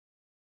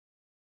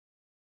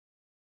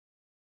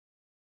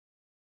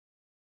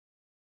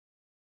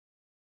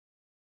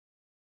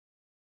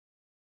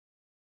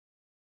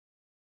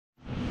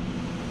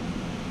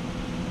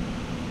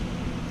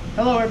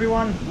Hello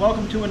everyone,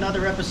 welcome to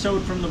another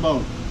episode from the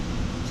boat.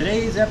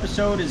 Today's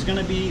episode is going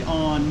to be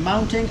on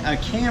mounting a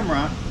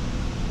camera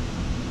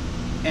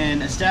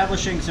and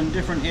establishing some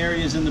different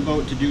areas in the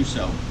boat to do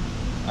so.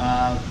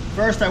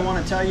 First I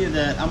want to tell you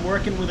that I'm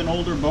working with an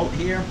older boat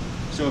here,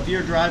 so if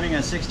you're driving a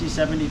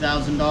 $60,000,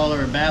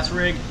 $70,000 bass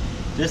rig,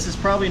 this is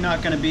probably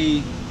not going to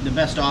be the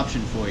best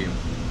option for you.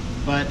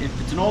 But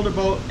if it's an older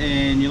boat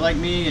and you're like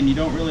me and you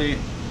don't really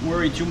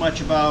worry too much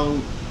about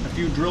a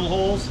few drill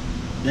holes,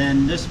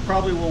 then this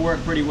probably will work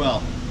pretty well.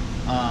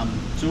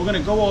 So we're going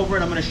to go over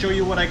it. I'm going to show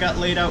you what I got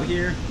laid out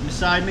here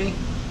beside me,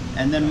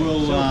 and then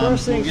we'll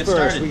get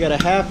started. We got a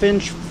 1/2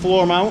 inch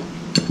floor mount,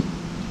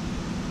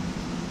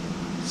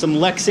 some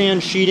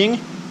Lexan sheeting,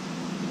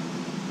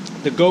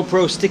 the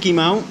GoPro sticky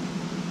mount,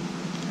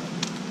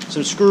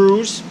 some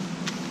screws,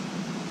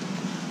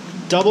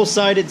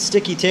 double-sided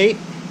sticky tape,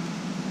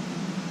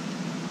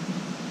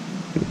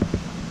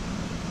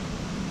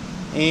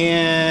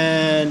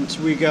 and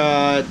we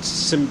got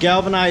some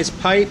galvanized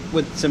pipe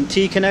with some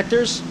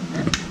T-connectors,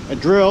 a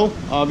drill,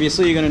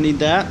 obviously you're going to need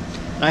that.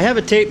 And I have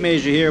a tape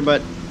measure here,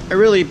 but I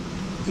really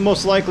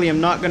most likely am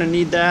not going to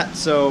need that,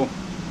 so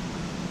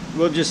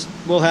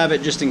we'll have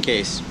it just in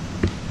case.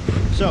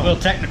 So a little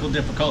technical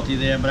difficulty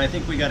there, but I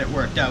think we got it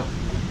worked out.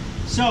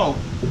 So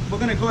we're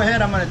going to go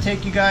ahead, I'm going to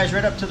take you guys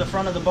right up to the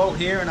front of the boat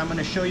here, and I'm going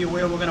to show you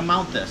where we're going to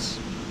mount this.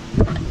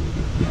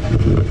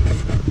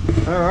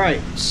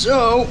 Alright,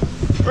 so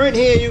right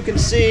here you can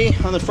see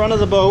on the front of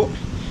the boat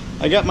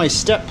I got my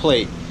step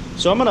plate.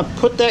 So I'm going to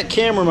put that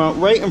camera mount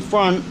right in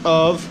front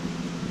of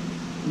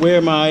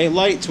where my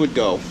lights would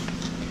go.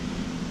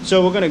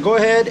 So we're going to go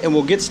ahead and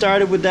we'll get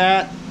started with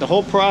that. The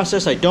whole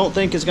process I don't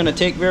think is going to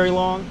take very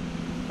long.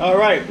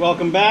 Alright,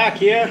 welcome back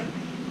here.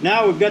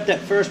 Now we've got that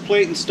first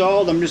plate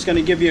installed. I'm just going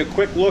to give you a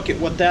quick look at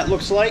what that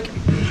looks like.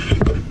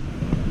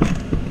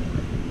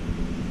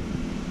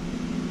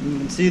 You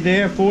can see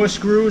there 4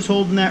 screws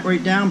holding that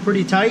right down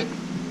pretty tight.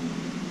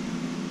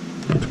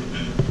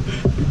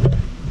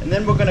 And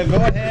then we're going to go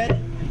ahead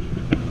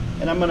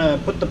and I'm going to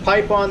put the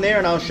pipe on there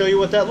and I'll show you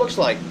what that looks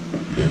like.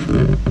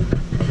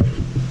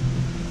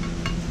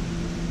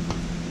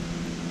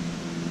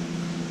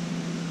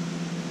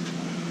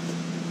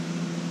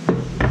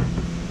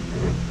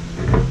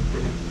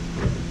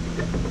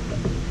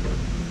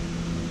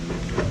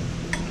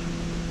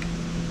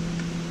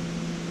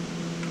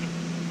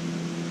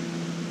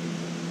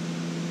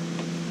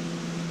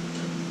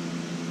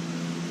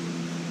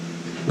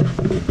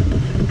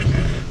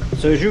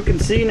 So as you can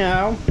see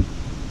now,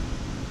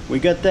 we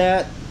got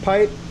that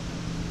pipe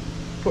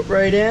put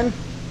right in,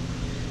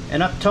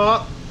 and up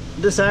top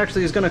this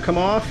actually is going to come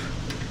off,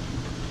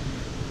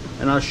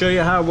 and I'll show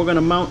you how we're going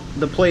to mount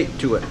the plate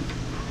to it.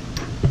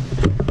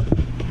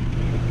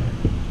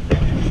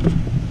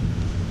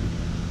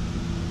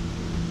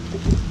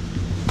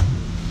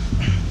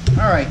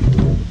 Alright,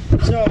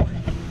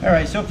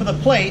 so for the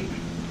plate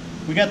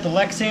we got the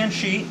Lexan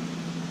sheet.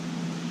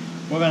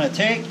 We're going to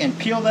take and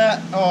peel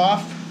that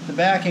off, the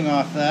backing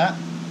off that.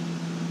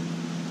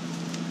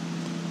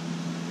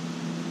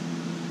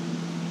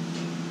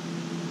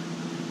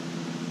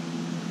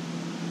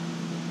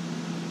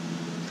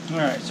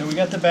 Alright, so we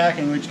got the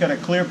backing, we just got a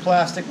clear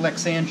plastic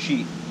Lexan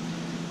sheet.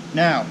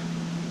 Now,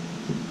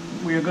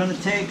 we are going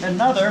to take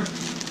another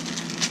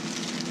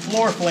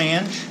floor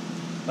flange,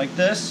 like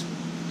this,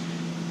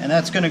 and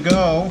that's going to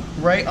go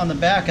right on the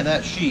back of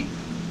that sheet,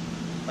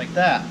 like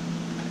that.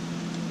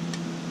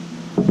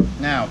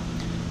 Now,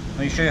 let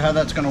me show you how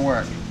that's going to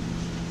work.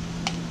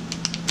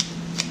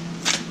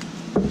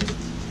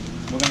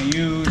 We're going to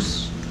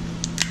use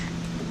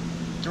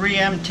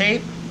 3M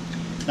tape.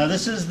 Now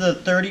this is the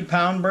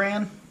 30-pound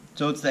brand,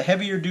 so it's the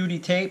heavier duty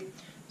tape,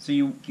 so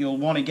you'll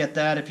want to get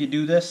that if you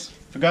do this.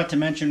 Forgot to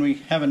mention we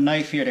have a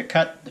knife here to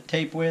cut the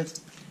tape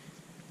with.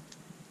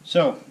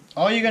 So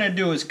all you're going to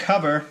do is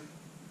cover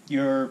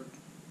your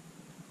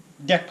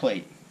deck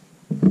plate.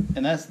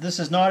 And this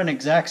is not an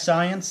exact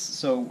science,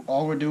 so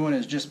all we're doing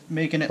is just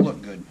making it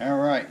look good.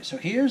 Alright, so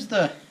here's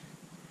the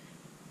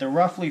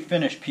roughly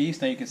finished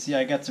piece. Now you can see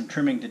I got some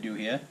trimming to do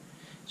here.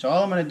 So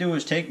all I'm going to do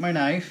is take my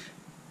knife,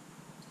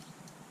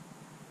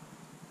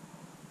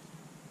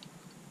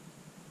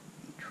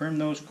 trim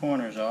those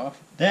corners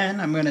off. Then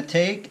I'm going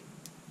to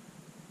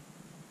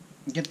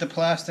get the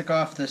plastic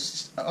off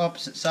this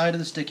opposite side of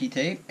the sticky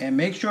tape, and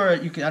make sure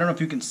you can, I don't know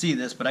if you can see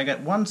this, but I got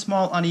one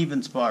small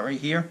uneven spot right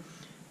here.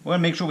 We're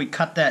going to make sure we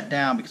cut that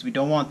down because we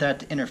don't want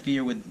that to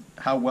interfere with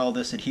how well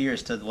this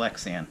adheres to the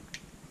Lexan.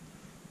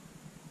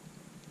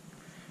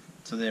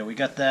 So there, we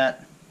got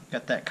that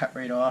cut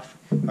right off.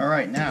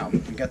 Alright, now we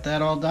got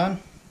that all done.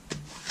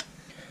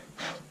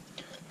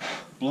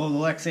 Blow the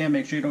Lexan,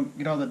 make sure you don't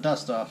get all the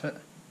dust off it.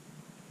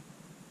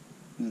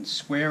 And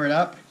square it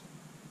up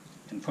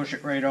and push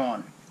it right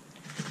on.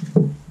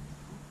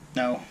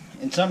 Now,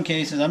 in some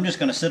cases I'm just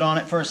going to sit on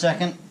it for a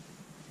second.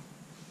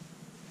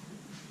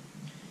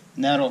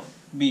 And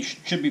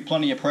should be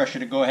plenty of pressure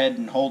to go ahead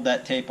and hold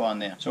that tape on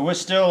there. So we're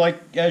still, like,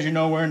 as you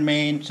know, we're in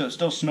Maine, so it's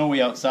still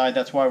snowy outside.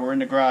 That's why we're in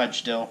the garage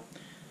still.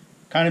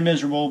 Kind of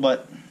miserable,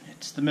 but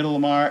It's the middle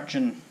of March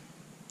and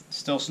it's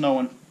still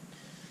snowing.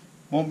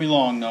 Won't be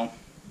long though.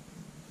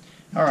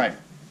 Alright.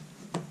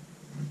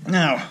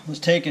 Now, let's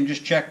take and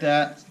just check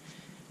that.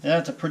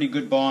 That's a pretty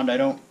good bond. I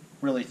don't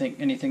really think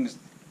anything's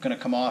going to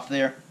come off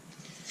there.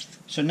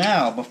 So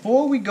now,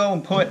 before we go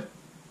and put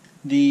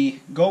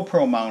the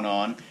GoPro mount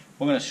on,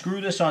 we're going to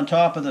screw this on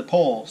top of the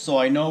pole so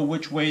I know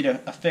which way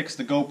to affix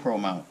the GoPro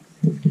mount.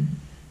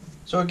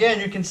 So again,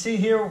 you can see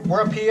here,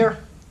 we're up here,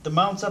 the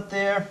mount's up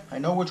there. I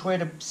know which way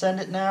to send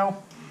it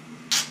now.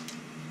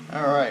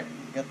 Alright,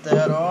 get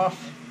that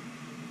off.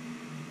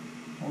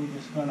 We're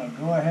just going to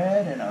go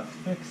ahead and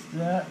affix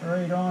that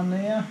right on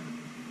there.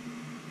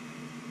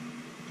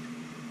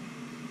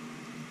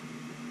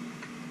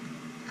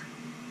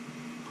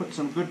 Put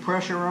some good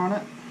pressure on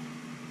it.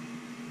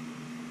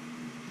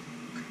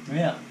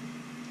 Yeah.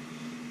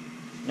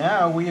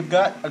 Now we've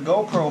got a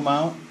GoPro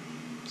mount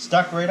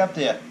stuck right up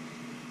there.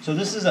 So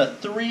this is a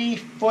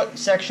 3-foot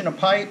section of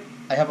pipe.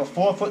 I have a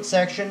 4-foot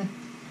section.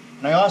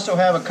 And I also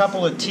have a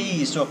couple of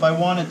T's, so if I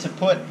wanted to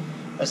put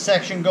a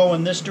section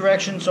going this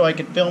direction so I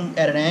could film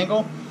at an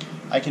angle,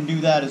 I can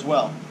do that as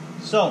well.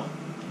 So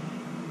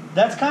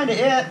that's kind of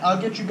it. I'll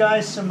get you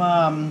guys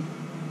some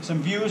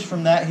views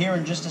from that here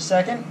in just a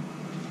second.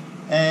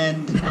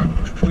 And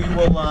we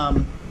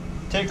will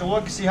take a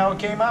look and see how it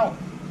came out.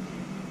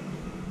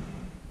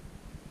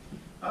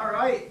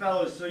 Alright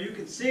fellas, so you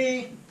can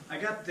see I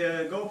got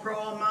the GoPro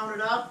all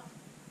mounted up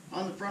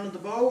on the front of the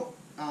boat.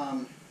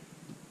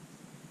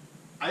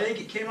 I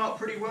think it came out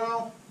pretty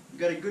well. You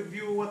got a good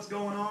view of what's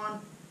going on.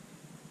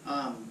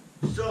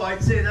 So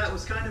I'd say that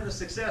was kind of a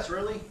success,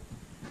 really.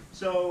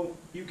 So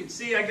you can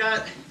see I got,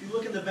 if you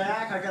look in the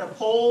back, I got a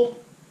pole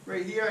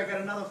right here. I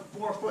got another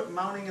 4-foot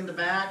mounting in the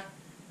back.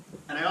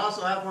 And I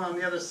also have one on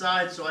the other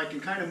side so I can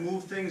kind of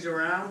move things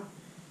around,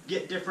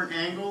 get different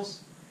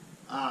angles.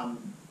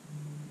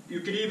 You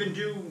could even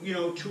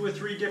do, 2 or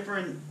 3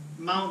 different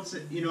mounts,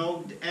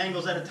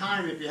 angles at a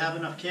time if you have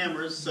enough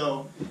cameras.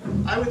 So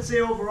I would say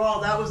overall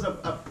that was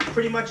a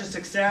pretty much a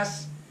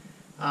success.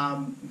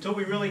 Until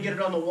we really get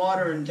it on the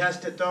water and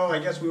test it though, I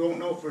guess we won't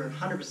know for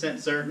 100%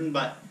 certain,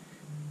 but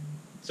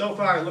so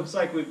far it looks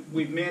like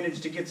we've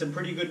managed to get some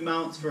pretty good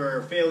mounts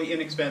for fairly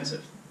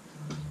inexpensive.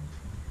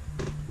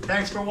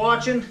 Thanks for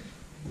watching.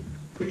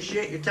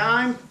 Appreciate your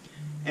time.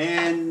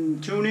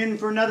 And tune in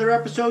for another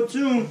episode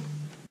soon.